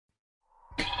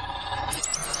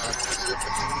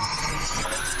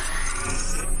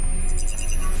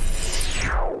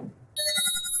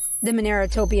The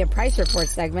MoneroTopia price report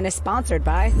segment is sponsored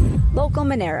by Local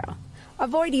Monero.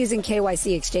 Avoid using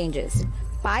KYC exchanges.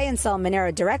 Buy and sell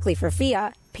Monero directly for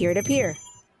fiat, peer-to-peer.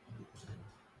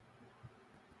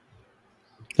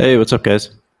 Hey, what's up,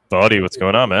 guys? Buddy, what's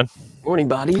going on, man? Morning,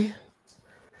 buddy.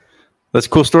 That's a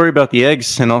cool story about the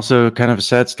eggs, and also kind of a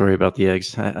sad story about the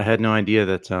eggs. I had no idea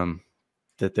that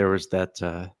that there was that.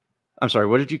 I'm sorry,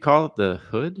 what did you call it? The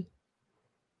hood?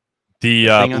 The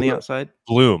thing on the outside?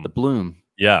 bloom. The bloom.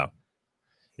 Yeah,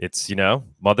 it's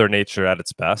Mother Nature at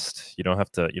its best. You don't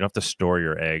have to store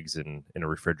your eggs in a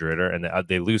refrigerator, and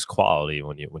they lose quality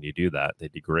when you do that. They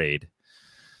degrade.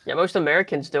 Yeah, most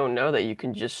Americans don't know that you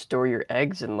can just store your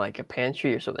eggs in like a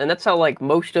pantry or something, and that's how like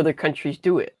most other countries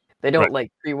do it. They don't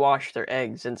like pre-wash their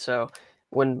eggs, and so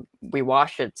when we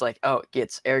wash it, it's like, oh, it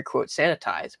gets air quote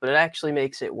sanitized, but it actually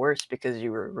makes it worse because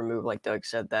you remove, like Doug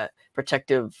said, that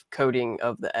protective coating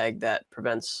of the egg that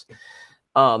prevents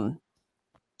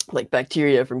like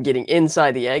bacteria from getting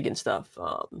inside the egg and stuff.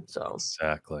 So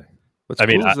exactly. What's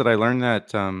cool is that I learned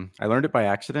that I learned it by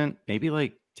accident, maybe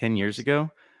like 10 years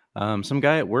ago. Some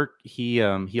guy at work, he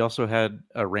also had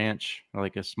a ranch,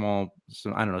 like a small,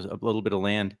 I don't know, a little bit of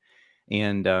land.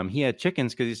 And he had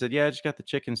chickens because he said, yeah, I just got the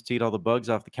chickens to eat all the bugs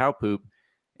off the cow poop.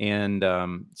 And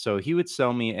so he would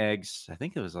sell me eggs. I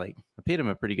think it was like, I paid him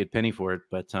a pretty good penny for it.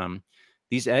 But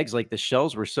these eggs, like the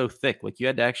shells were so thick, like you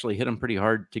had to actually hit them pretty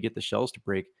hard to get the shells to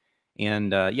break.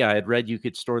 And yeah, I had read you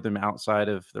could store them outside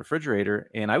of the refrigerator,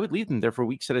 and I would leave them there for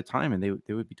weeks at a time, and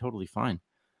they would be totally fine.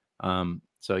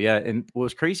 So yeah, and what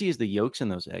was crazy is the yolks in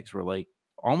those eggs were like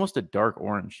almost a dark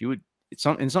orange. You would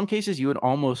in some cases you would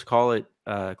almost call it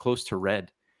close to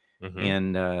red.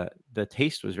 And the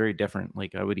taste was very different.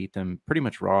 Like I would eat them pretty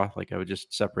much raw. Like I would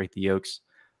just separate the yolks,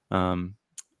 and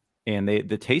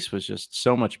the taste was just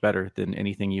so much better than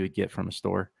anything you would get from a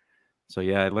store. So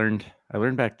yeah, I learned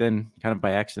back then, kind of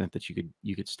by accident, that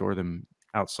you could store them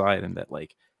outside, and that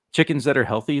like chickens that are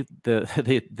healthy,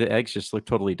 the eggs just look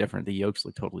totally different. The yolks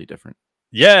look totally different.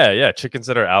 Yeah. Chickens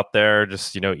that are out there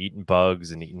just, eating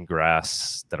bugs and eating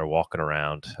grass, that are walking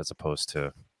around, as opposed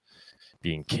to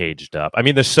being caged up. I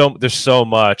mean, there's so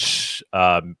much,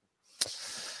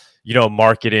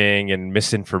 marketing and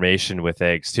misinformation with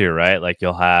eggs too, right? Like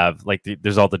you'll have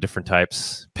there's all the different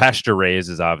types. Pasture raised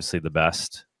is obviously the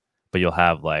best, but you'll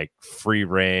have like free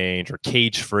range or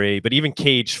cage free. But even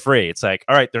cage free, it's like,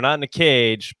 all right, they're not in a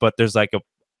cage, but there's like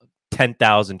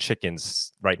 10,000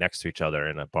 chickens right next to each other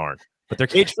in a barn. But they're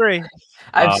cage free.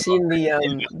 I've seen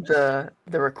the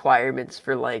requirements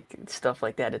for like stuff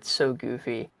like that. It's so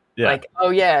goofy. Yeah. Like,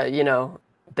 oh yeah,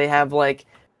 they have like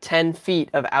 10 feet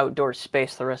of outdoor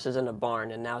space. The rest is in a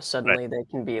barn, and now suddenly they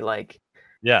can be like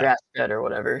grass fed or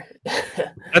whatever.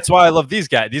 That's why I love these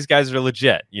guys. These guys are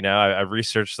legit. I've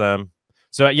researched them.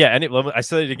 So yeah, I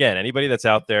said it again. Anybody that's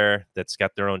out there that's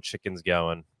got their own chickens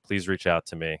going, please reach out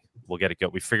to me. We'll get it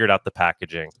going. We figured out the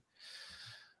packaging.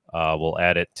 We'll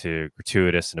add it to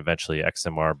Gratuitous and eventually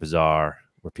XMR Bazaar,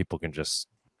 where people can just,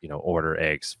 order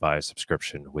eggs via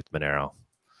subscription with Monero.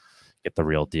 Get the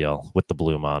real deal with the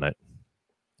bloom on it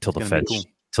till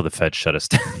the Fed shut us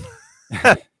down.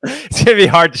 It's gonna be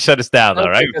hard to shut us down, though,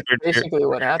 right? That's basically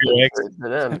what happened for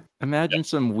them. Imagine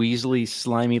some Weasley,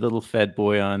 slimy little Fed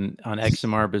boy on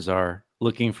XMR Bazaar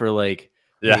looking for like,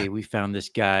 hey, we found this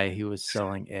guy who was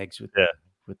selling eggs with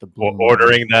the bloom,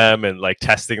 ordering them and like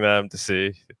testing them to see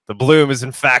if the bloom is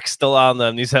in fact still on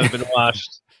them. These haven't been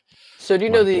washed. So do you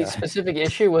know the specific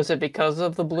issue? Was it because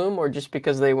of the bloom or just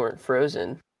because they weren't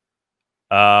frozen?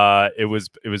 It was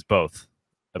both.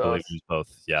 I believe it was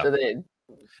both. Yeah. So they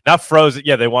not frozen.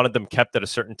 Yeah, they wanted them kept at a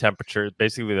certain temperature.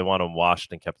 Basically, they want them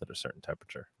washed and kept at a certain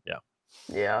temperature. Yeah.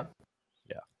 Yeah.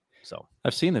 So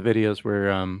I've seen the videos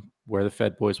where the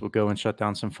Fed boys will go and shut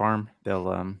down some farm.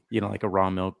 They'll like a raw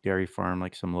milk dairy farm,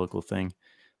 like some local thing.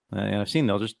 And I've seen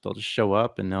they'll just show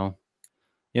up and they'll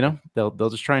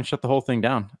just try and shut the whole thing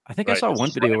down. I think I saw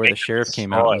one video where the sheriff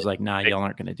came out and was like, "Nah, y'all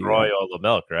aren't going to do that." All the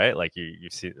milk, right? Like you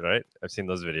see, right? I've seen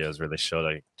those videos where they show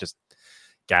like just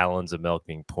gallons of milk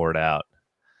being poured out.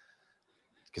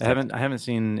 I haven't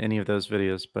seen any of those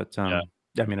videos, but I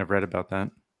mean, I've read about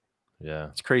that. Yeah,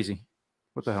 it's crazy.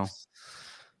 What the hell?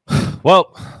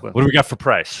 Well, what do we got for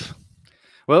price?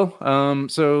 Well,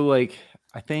 so like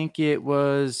I think it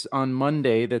was on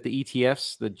Monday that the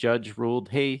ETFs, the judge ruled,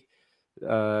 hey,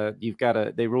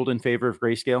 they ruled in favor of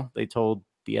Grayscale. They told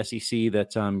the SEC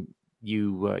that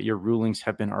your rulings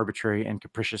have been arbitrary and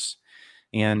capricious,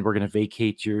 and we're going to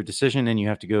vacate your decision, and you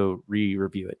have to go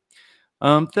re-review it.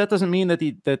 That doesn't mean that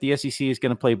the SEC is going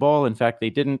to play ball. In fact, they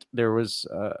didn't. There was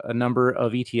a number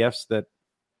of ETFs that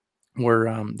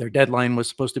were their deadline was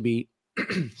supposed to be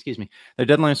excuse me, their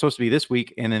deadline was supposed to be this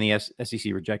week, and then the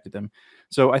SEC rejected them.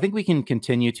 So I think we can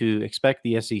continue to expect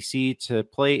the SEC to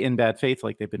play in bad faith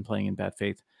like they've been playing in bad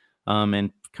faith,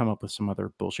 and come up with some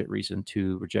other bullshit reason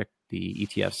to reject the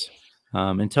ETFs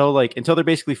until they're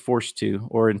basically forced to,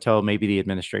 or until maybe the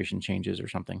administration changes or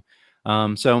something.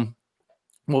 So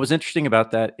what was interesting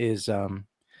about that is,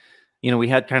 we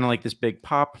had kind of like this big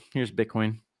pop. Here's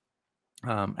Bitcoin.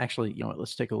 Actually,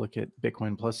 let's take a look at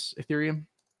Bitcoin plus Ethereum.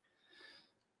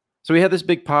 So we had this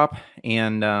big pop,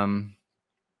 and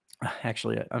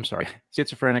actually, I'm sorry,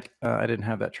 schizophrenic. I didn't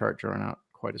have that chart drawn out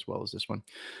quite as well as this one.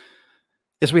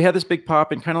 Yes, we had this big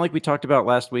pop, and kind of like we talked about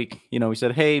last week, we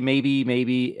said, hey,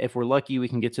 maybe if we're lucky, we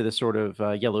can get to this sort of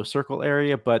yellow circle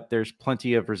area, but there's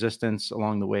plenty of resistance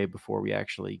along the way before we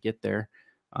actually get there.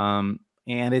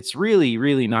 And it's really,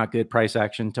 really not good price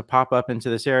action to pop up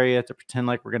into this area, to pretend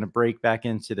like we're going to break back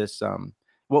into this,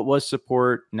 what was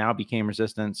support now became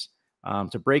resistance,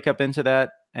 to break up into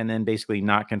that and then basically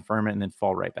not confirm it and then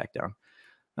fall right back down.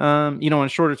 In a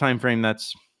shorter time frame,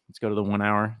 let's go to the 1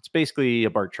 hour. It's basically a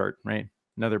BART chart, right?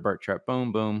 Another BART chart.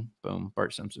 Boom, boom, boom,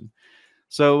 Bart Simpson.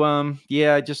 So,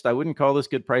 I wouldn't call this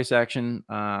good price action.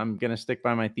 I'm going to stick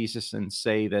by my thesis and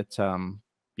say that,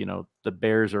 the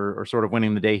bears are sort of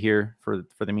winning the day here for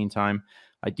the meantime.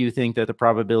 I do think that the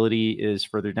probability is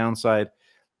further downside.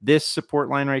 This support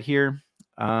line right here,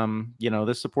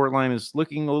 this support line is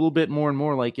looking a little bit more and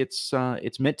more like it's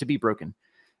meant to be broken.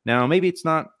 Now, maybe it's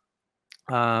not.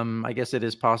 I guess it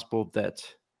is possible that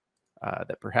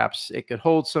perhaps it could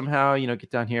hold somehow,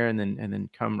 get down here and then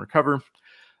come recover.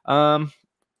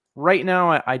 Right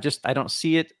now, I don't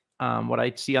see it. What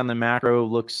I see on the macro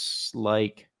looks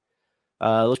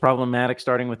problematic,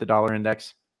 starting with the dollar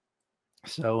index.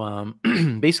 So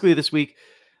basically this week,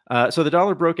 so the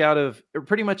dollar broke out of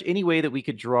pretty much any way that we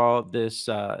could draw this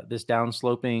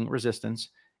downsloping resistance.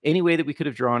 Any way that we could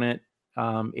have drawn it,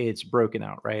 it's broken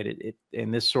out, right?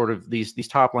 And this sort of these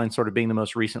top lines sort of being the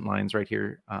most recent lines right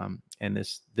here, and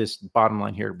this bottom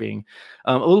line here being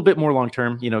a little bit more long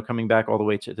term, coming back all the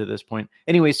way to this point.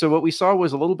 Anyway, so what we saw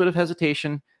was a little bit of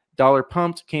hesitation. Dollar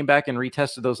pumped, came back and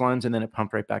retested those lines, and then it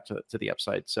pumped right back to the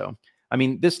upside. So, I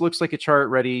mean, this looks like a chart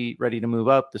ready to move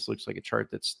up. This looks like a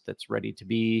chart that's ready to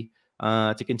be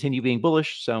to continue being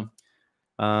bullish. So,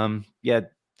 the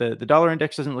dollar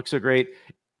index doesn't look so great.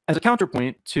 As a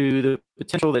counterpoint to the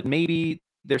potential that maybe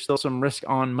there's still some risk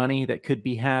on money that could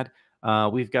be had,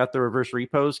 we've got the reverse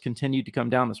repos continued to come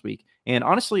down this week. And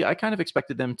honestly, I kind of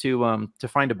expected them to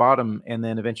find a bottom and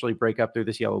then eventually break up through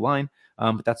this yellow line,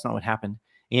 but that's not what happened.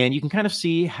 And you can kind of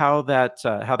see how that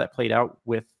played out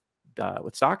with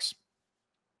stocks.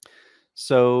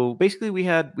 So basically, we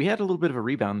had a little bit of a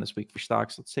rebound this week for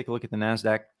stocks. Let's take a look at the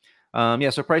Nasdaq.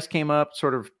 So price came up,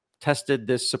 sort of tested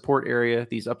this support area,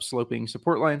 these upsloping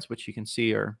support lines, which you can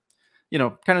see are,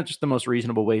 kind of just the most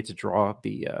reasonable way to draw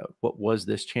the what was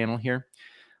this channel here.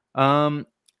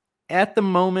 At the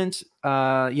moment,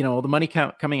 the money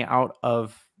coming out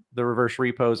of the reverse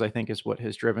repos, I think, is what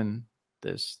has driven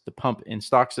the pump in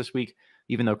stocks this week.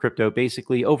 Even though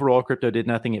overall crypto did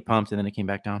nothing, it pumped and then it came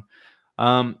back down.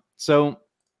 So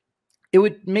it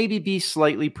would maybe be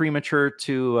slightly premature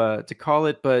to call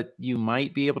it, but you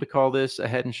might be able to call this a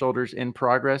head and shoulders in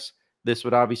progress. This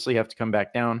would obviously have to come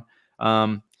back down.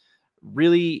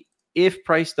 Really, if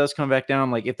price does come back down,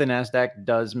 like if the Nasdaq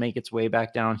does make its way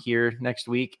back down here next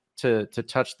week to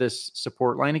touch this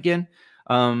support line again,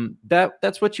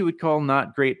 that's what you would call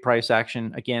not great price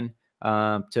action again.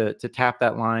 To tap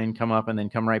that line, come up, and then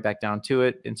come right back down to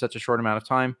it in such a short amount of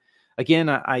time. Again,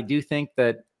 I do think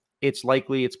that it's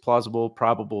likely, it's plausible,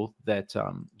 probable that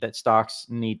stocks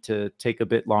need to take a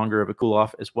bit longer of a cool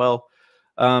off as well.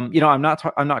 I'm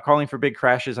not calling for big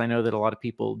crashes. I know that a lot of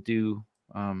people do.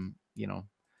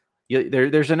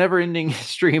 There's a never-ending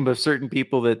stream of certain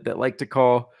people that like to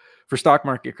call for stock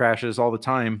market crashes all the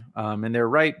time, and they're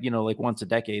right, like once a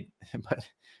decade, but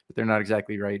they're not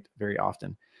exactly right very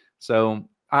often. So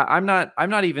I'm not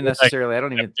even necessarily. I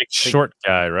don't even big short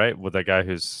guy, right? With that guy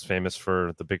who's famous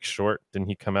for The Big Short. Didn't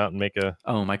he come out and make a?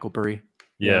 Oh, Michael Burry.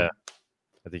 Yeah.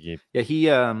 I think he.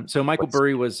 Yeah, so Michael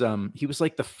Burry was he was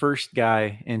like the first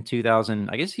guy in 2000.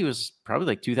 I guess he was probably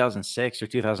like 2006 or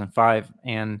 2005,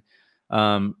 and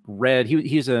read.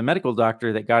 He's a medical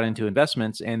doctor that got into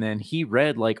investments, and then he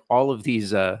read like all of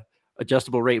these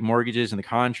adjustable rate mortgages and the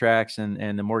contracts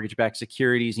and the mortgage-backed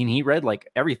securities, and he read like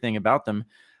everything about them.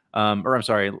 Or I'm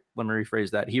sorry, let me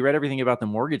rephrase that. He read everything about the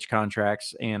mortgage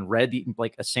contracts and read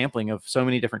like a sampling of so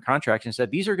many different contracts and said,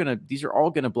 these are all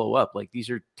going to blow up. Like these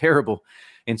are terrible.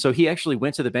 And so he actually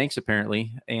went to the banks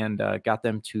apparently and got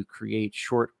them to create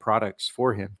short products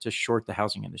for him to short the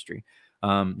housing industry.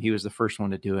 He was the first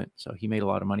one to do it, so he made a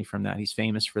lot of money from that. He's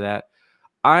famous for that.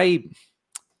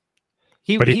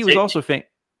 He was also famous.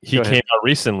 He came out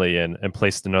recently and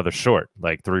placed another short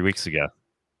like 3 weeks ago.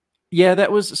 Yeah,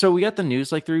 that was, so we got the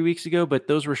news like 3 weeks ago, but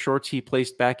those were shorts he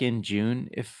placed back in June,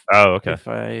 if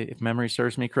memory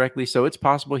serves me correctly. So it's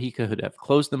possible he could have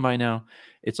closed them by now.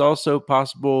 It's also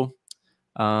possible,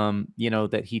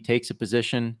 that he takes a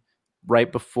position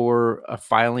right before a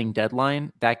filing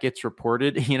deadline that gets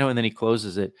reported, and then he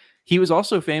closes it. He was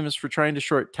also famous for trying to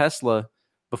short Tesla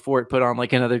before it put on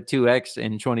like another 2x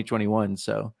in 2021.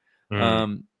 So,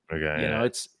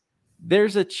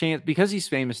 there's a chance, because he's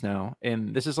famous now,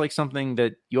 and this is like something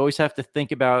that you always have to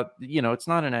think about. It's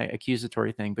not an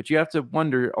accusatory thing, but you have to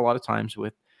wonder a lot of times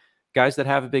with guys that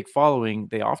have a big following,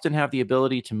 they often have the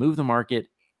ability to move the market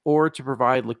or to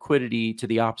provide liquidity to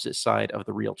the opposite side of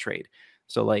the real trade.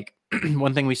 So like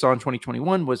one thing we saw in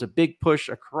 2021 was a big push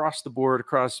across the board,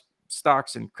 across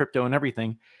stocks and crypto and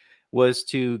everything, was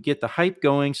to get the hype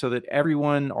going so that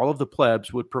everyone, all of the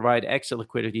plebs, would provide exit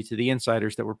liquidity to the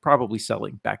insiders that were probably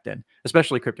selling back then,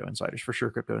 especially crypto insiders. For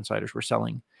sure, crypto insiders were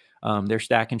selling their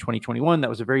stack in 2021. That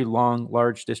was a very long,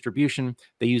 large distribution.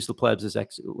 They used the plebs as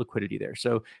exit liquidity there.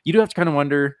 So you do have to kind of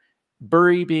wonder,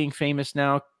 Burry being famous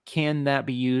now, can that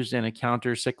be used in a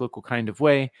counter-cyclical kind of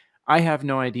way? I have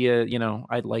no idea.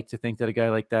 I'd like to think that a guy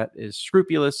like that is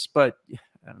scrupulous, but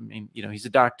I mean, he's a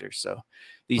doctor, so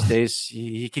these days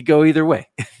he could go either way.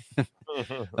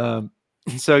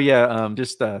 So yeah,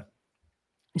 just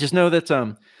know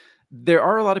that there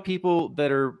are a lot of people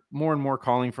that are more and more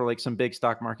calling for like some big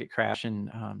stock market crash, and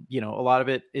a lot of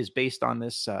it is based on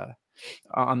this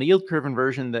on the yield curve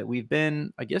inversion that we've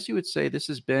been. I guess you would say this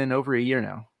has been over a year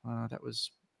now. That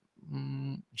was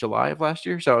July of last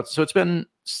year, so it's been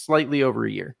slightly over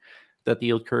a year that the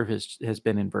yield curve has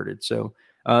been inverted. So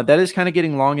that is kind of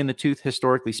getting long in the tooth,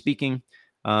 historically speaking,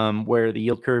 where the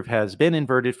yield curve has been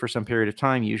inverted for some period of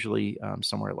time, usually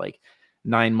somewhere like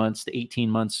 9 months to 18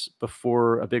 months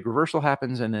before a big reversal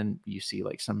happens, and then you see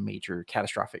like some major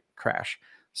catastrophic crash.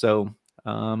 So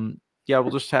yeah,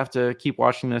 we'll just have to keep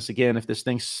watching this. Again, if this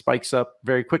thing spikes up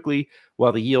very quickly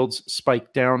while the yields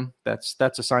spike down, that's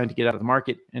a sign to get out of the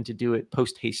market and to do it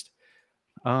post haste.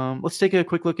 Let's take a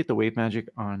quick look at the wave magic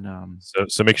on.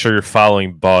 So make sure you're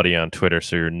following Bawdy on Twitter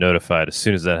so you're notified as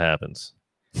soon as that happens.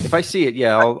 If I see it,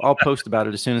 yeah, I'll post about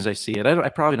it as soon as I see it. I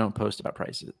probably don't post about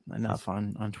prices enough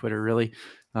on Twitter, really.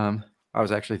 I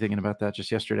was actually thinking about that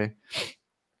just yesterday.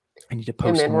 I need to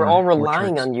post. Hey man, we're all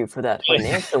relying on you for that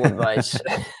financial advice.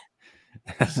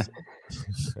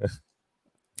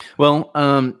 Well,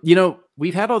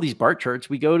 we've had all these BART charts.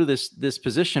 We go to this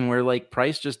position where like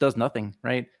price just does nothing,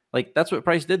 right? Like that's what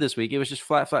price did this week. It was just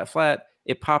flat, flat, flat.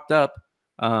 It popped up.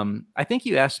 I think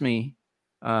you asked me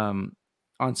on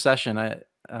session.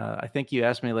 I think you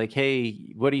asked me like,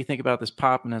 hey, what do you think about this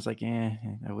pop? And I was like, I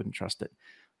wouldn't trust it.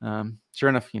 Sure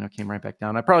enough, came right back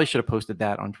down. I probably should have posted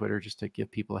that on Twitter just to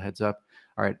give people a heads up.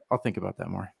 All right, I'll think about that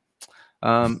more.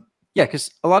 Yeah,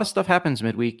 because a lot of stuff happens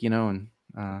midweek, and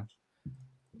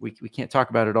we can't talk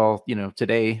about it all,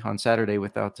 today on Saturday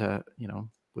without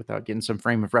without getting some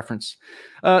frame of reference.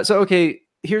 So okay,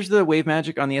 here's the wave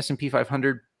magic on the S&P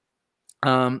 500.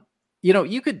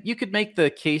 You could make the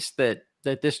case that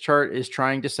this chart is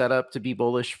trying to set up to be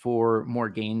bullish for more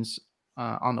gains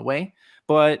on the way,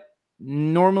 but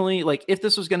normally, like if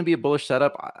this was going to be a bullish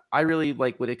setup, I really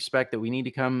would expect that we need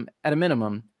to come at a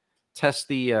minimum test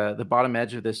the bottom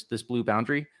edge of this blue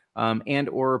boundary, and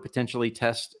or potentially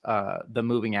test the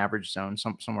moving average zone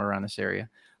somewhere around this area.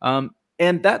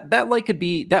 And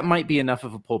that might be enough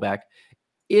of a pullback.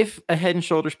 If a head and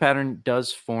shoulders pattern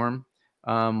does form,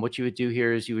 what you would do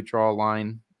here is you would draw a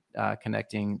line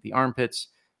connecting the armpits.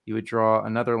 You would draw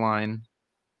another line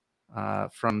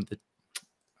from the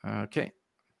okay.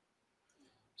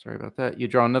 Sorry about that. You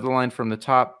draw another line from the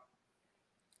top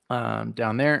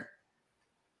down there.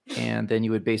 And then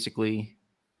you would basically,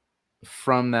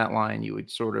 from that line, you would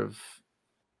sort of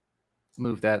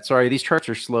move that. Sorry, these charts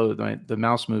are slow. The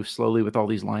mouse moves slowly with all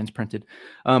these lines printed.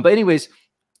 But anyways,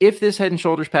 if this head and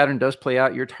shoulders pattern does play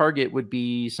out, your target would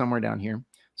be somewhere down here.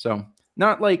 So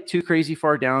not like too crazy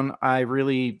far down. I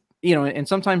really, and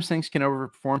sometimes things can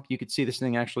overperform. You could see this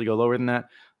thing actually go lower than that.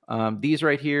 These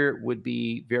right here would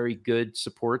be very good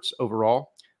supports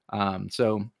overall.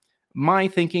 So my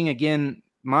thinking, again,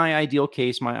 my ideal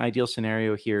case, my ideal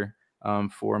scenario here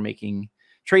for making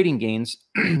trading gains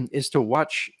is to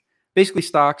watch basically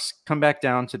stocks come back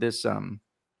down to this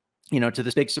to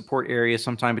this big support area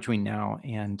sometime between now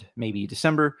and maybe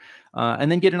December,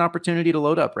 and then get an opportunity to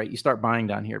load up, right? You start buying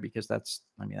down here because that's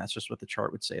just what the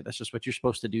chart would say. That's just what you're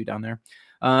supposed to do down there.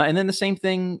 And then the same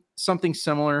thing, something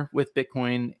similar with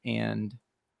Bitcoin and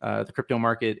the crypto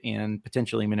market and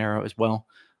potentially Monero as well.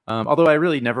 Although I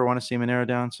really never want to see Monero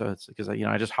down. So it's because,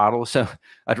 I just hodl. So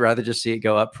I'd rather just see it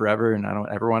go up forever, and I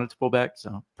don't ever want it to pull back.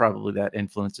 So probably that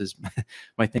influences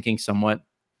my thinking somewhat.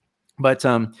 But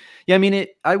yeah,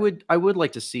 I would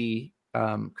like to see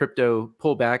crypto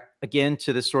pull back again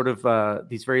to this sort of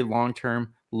these very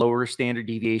long-term lower standard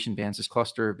deviation bands, this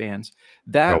cluster of bands.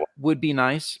 That would be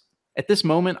nice. At this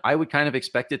moment, I would kind of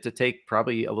expect it to take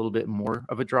probably a little bit more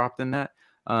of a drop than that.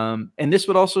 And this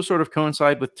would also sort of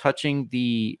coincide with touching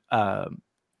the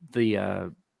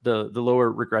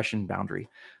lower regression boundary.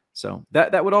 So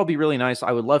that would all be really nice.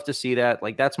 I would love to see that.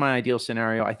 Like, that's my ideal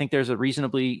scenario. I think there's a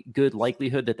reasonably good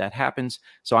likelihood that happens.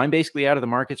 So I'm basically out of the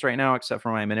markets right now, except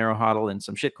for my Monero hodl and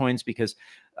some shitcoins, because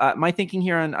my thinking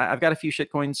here I've got a few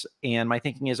shitcoins, and my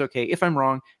thinking is, okay, if I'm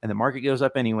wrong and the market goes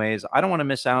up anyways, I don't want to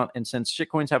miss out. And since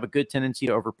shitcoins have a good tendency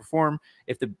to overperform,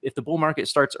 if the bull market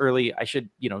starts early, I should,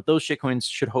 those shitcoins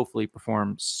should hopefully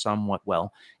perform somewhat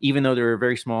well, even though they're a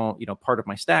very small, part of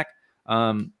my stack.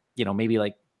 Maybe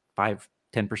like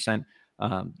 5-10%.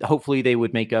 Hopefully they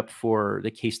would make up for the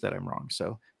case that I'm wrong.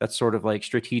 So that's sort of like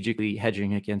strategically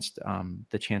hedging against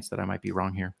the chance that I might be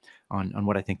wrong here on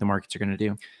what I think the markets are going to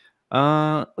do.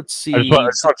 Let's see. I just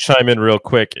want to chime in real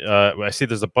quick. I see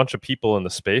there's a bunch of people in the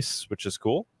space, which is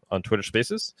cool, on Twitter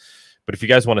Spaces. But if you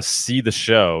guys want to see the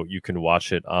show, you can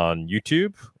watch it on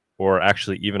YouTube, or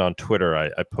actually even on Twitter.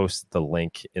 I posted the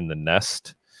link in the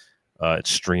Nest.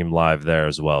 It's streamed live there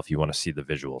as well if you want to see the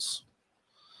visuals.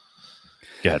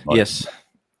 Go ahead, Mike. Yes.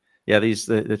 Yeah,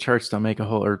 the charts don't make a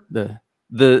whole, or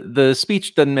the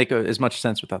speech doesn't make as much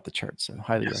sense without the charts. So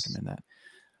highly recommend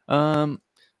that.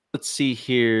 Let's see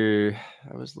here.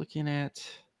 I was looking at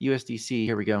USDC.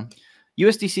 Here we go.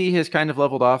 USDC has kind of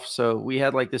leveled off. So we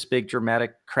had like this big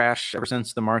dramatic crash ever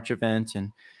since the March event,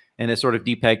 and it sort of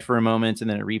depegged for a moment and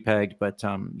then it repegged. But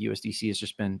USDC has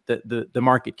just been the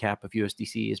market cap of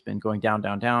USDC has been going down,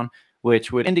 down, down,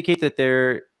 which would indicate that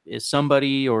there is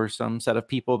somebody or some set of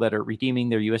people that are redeeming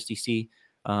their USDC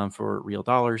for real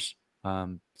dollars.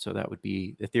 So that would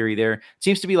be the theory there. It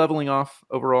seems to be leveling off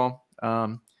overall.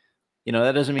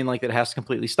 That doesn't mean like that it has to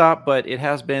completely stop, but it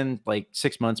has been like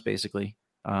 6 months, basically,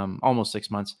 almost 6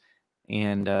 months.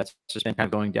 And it's just been kind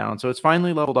of going down. So it's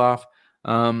finally leveled off.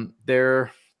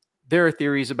 There are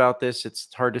theories about this.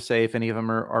 It's hard to say if any of them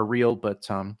are real, but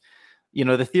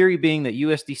the theory being that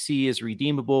USDC is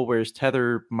redeemable, whereas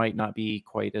Tether might not be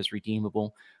quite as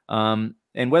redeemable. And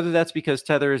whether that's because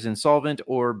Tether is insolvent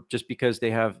or just because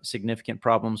they have significant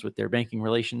problems with their banking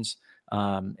relations,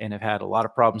 and have had a lot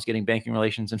of problems getting banking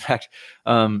relations. In fact,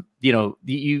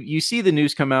 you see the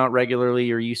news come out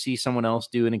regularly, or you see someone else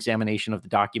do an examination of the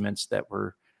documents that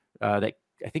were that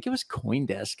I think it was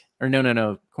CoinDesk, or no,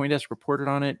 CoinDesk reported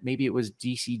on it. Maybe it was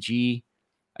DCG.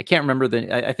 I can't remember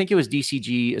I think it was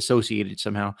DCG associated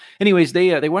somehow. Anyways,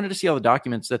 they wanted to see all the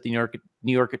documents that the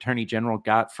New York Attorney General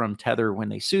got from Tether when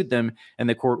they sued them, and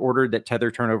the court ordered that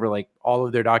Tether turn over like all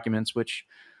of their documents, which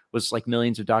was like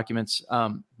millions of documents.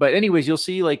 But anyways, you'll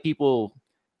see like people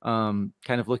kind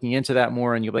of looking into that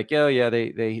more, and you'll be like, oh yeah,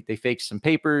 they faked some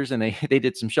papers, and they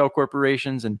did some shell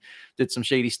corporations and did some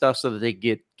shady stuff so that they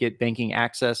get banking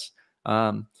access.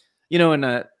 You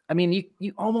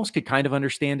almost could kind of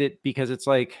understand it, because it's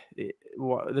like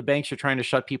the banks are trying to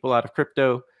shut people out of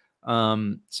crypto.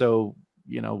 So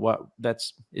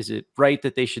is it right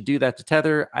that they should do that to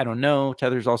Tether? I don't know.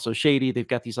 Tether's also shady. They've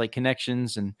got these like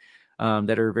connections and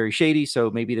that are very shady. So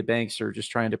maybe the banks are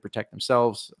just trying to protect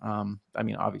themselves.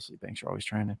 Obviously banks are always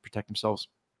trying to protect themselves.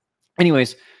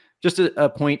 Anyways, just a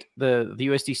point, the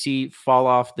USDC fall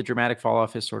off, the dramatic fall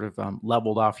off has sort of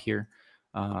leveled off here.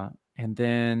 And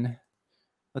then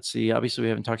let's see, obviously we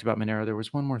haven't talked about Monero. There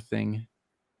was one more thing.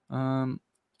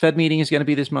 Fed meeting is going to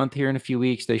be this month here in a few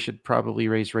weeks. They should probably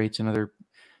raise rates another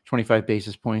 25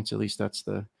 basis points. At least that's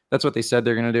what they said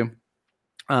they're going to do.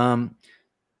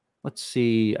 Let's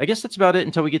see. I guess that's about it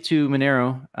until we get to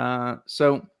Monero.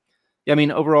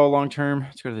 Overall long term,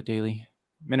 let's go to the daily.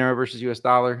 Monero versus US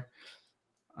dollar.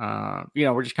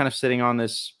 We're just kind of sitting on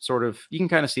this sort of, you can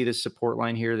kind of see this support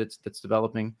line here that's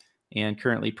developing, and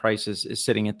currently price is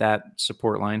sitting at that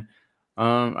support line.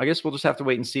 I guess we'll just have to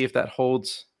wait and see if that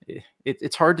holds.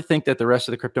 It's hard to think that the rest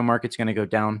of the crypto market's going to go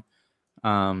down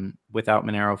without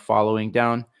Monero following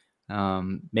down.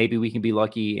 Maybe we can be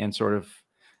lucky and sort of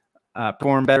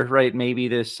perform better, right? Maybe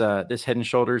this head and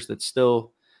shoulders that's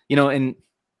still, and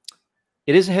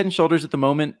it is a head and shoulders at the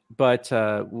moment, but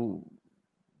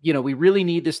you know, we really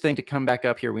need this thing to come back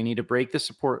up here. We need to break the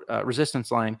support resistance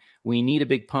line. We need a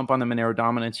big pump on the Monero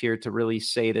dominance here to really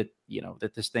say that, you know,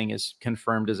 that this thing is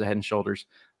confirmed as a head and shoulders.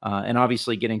 And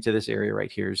obviously getting to this area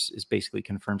right here is basically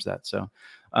confirms that. So,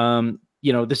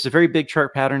 you know, this is a very big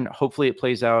chart pattern. Hopefully it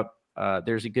plays out.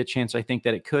 There's a good chance, I think,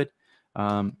 that it could.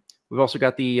 We've also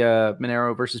got the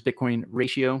Monero versus Bitcoin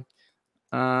ratio.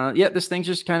 Yeah, this thing's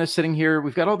just kind of sitting here.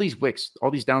 We've got all these wicks,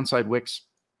 all these downside wicks.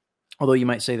 Although you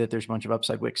might say that there's a bunch of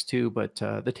upside wicks too, but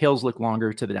the tails look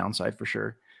longer to the downside for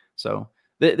sure. So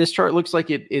this chart looks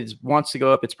like it wants to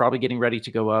go up. It's probably getting ready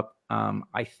to go up.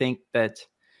 I think that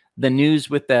the news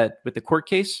with the court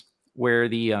case where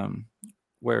the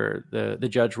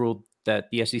judge ruled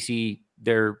that the SEC,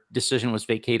 their decision was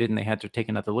vacated and they had to take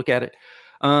another look at it.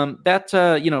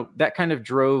 You know, that kind of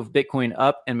drove Bitcoin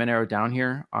up and Monero down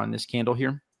here on this candle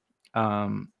here,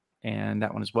 and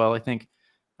that one as well, I think.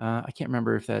 I can't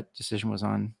remember if that decision was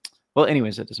on. Well,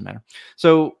 anyways, that doesn't matter.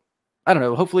 So I don't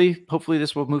know. Hopefully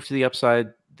this will move to the upside.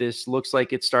 This looks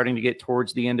like it's starting to get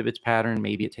towards the end of its pattern.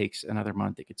 Maybe it takes another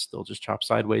month. It could still just chop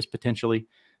sideways potentially.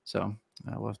 So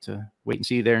we'll have to wait and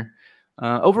see there.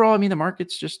 Overall, I mean, the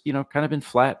market's just, you know, kind of been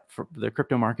flat. For the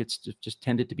crypto markets just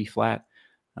tended to be flat.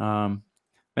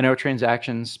 Monero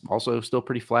transactions also still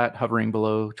pretty flat, hovering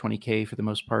below 20K for the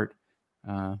most part.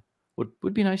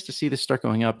 Would be nice to see this start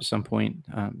going up at some point.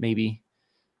 Maybe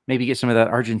get some of that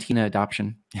Argentina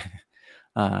adoption.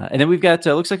 And then we've got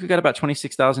looks like we've got about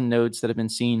 26,000 nodes that have been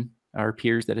seen, our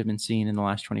peers that have been seen in the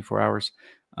last 24 hours.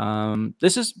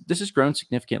 This has grown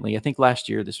significantly. I think last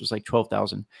year this was like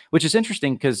 12,000, which is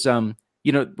interesting because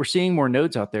you know, we're seeing more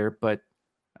nodes out there, but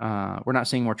we're not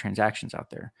seeing more transactions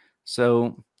out there.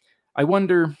 So I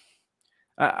wonder.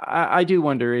 I do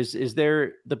wonder, is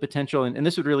there the potential, and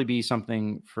this would really be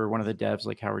something for one of the devs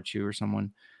like Howard Chu or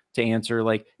someone to answer,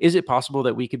 like, is it possible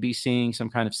that we could be seeing some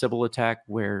kind of civil attack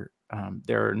where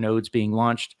there are nodes being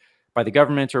launched by the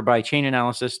government or by chain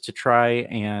analysis to try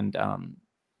and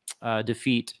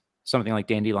defeat something like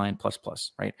Dandelion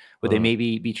plus, right? Would they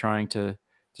maybe be trying to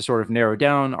sort of narrow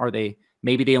down?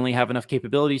 Maybe they only have enough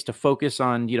capabilities to focus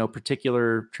on, you know,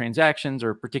 particular transactions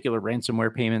or particular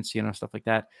ransomware payments, you know, stuff like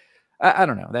that. I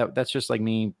don't know. That's just like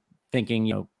me thinking,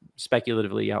 you know,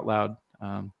 speculatively out loud.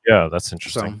 Yeah, that's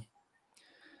interesting.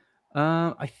 So,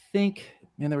 I think,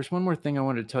 man, there was one more thing I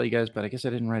wanted to tell you guys, but I guess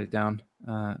I didn't write it down.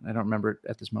 I don't remember it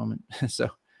at this moment. So,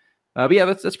 but yeah,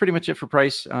 that's pretty much it for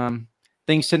price.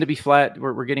 Things tend to be flat.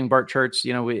 We're getting BART charts.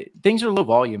 You know, things are low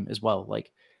volume as well.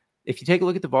 Like if you take a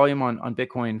look at the volume on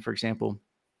Bitcoin, for example,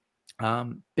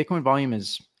 Bitcoin volume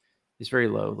is very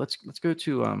low. Let's go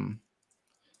to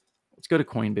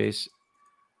Coinbase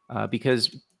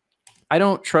because I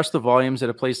don't trust the volumes at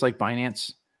a place like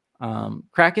Binance.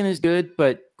 Kraken is good,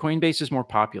 but Coinbase is more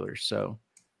popular. So,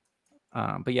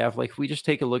 but yeah, if we just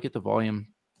take a look at the volume,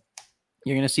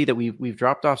 you're going to see that we've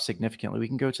dropped off significantly. We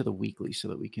can go to the weekly so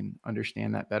that we can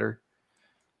understand that better.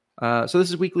 So this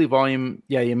is weekly volume.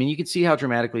 Yeah, I mean, you can see how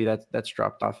dramatically that's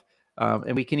dropped off.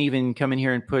 And we can even come in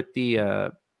here and put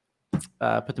the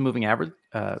moving average,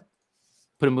 put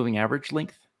a moving average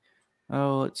length.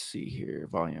 Oh, let's see here.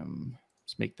 Volume.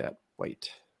 Let's make that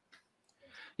white.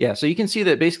 Yeah, so you can see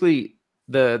that basically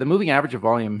the moving average of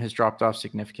volume has dropped off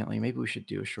significantly. Maybe we should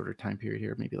do a shorter time period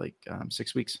here, maybe like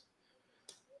 6 weeks,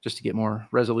 just to get more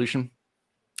resolution.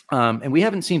 And we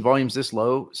haven't seen volumes this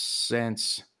low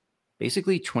since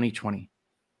basically 2020.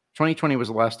 2020 was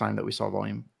the last time that we saw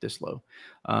volume this low.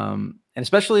 And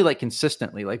especially like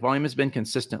consistently, like volume has been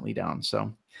consistently down.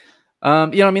 So, you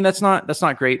know, I mean, that's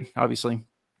not great, obviously.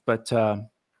 But,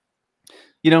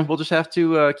 you know, we'll just have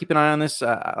to keep an eye on this.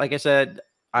 Like I said,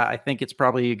 I think it's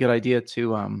probably a good idea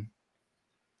to,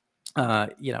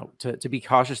 you know, to be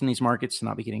cautious in these markets, to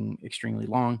not be getting extremely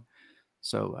long.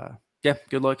 So, yeah,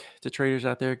 good luck to traders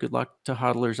out there. Good luck to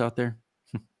hodlers out there.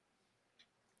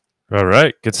 All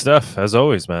right. Good stuff. As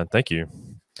always, man. Thank you.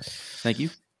 Thank you.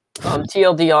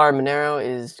 TLDR, Monero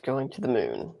is going to the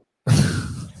moon.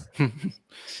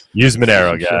 Use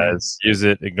Monero, guys. Use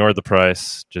it. Ignore the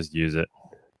price. Just use it.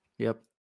 Yep.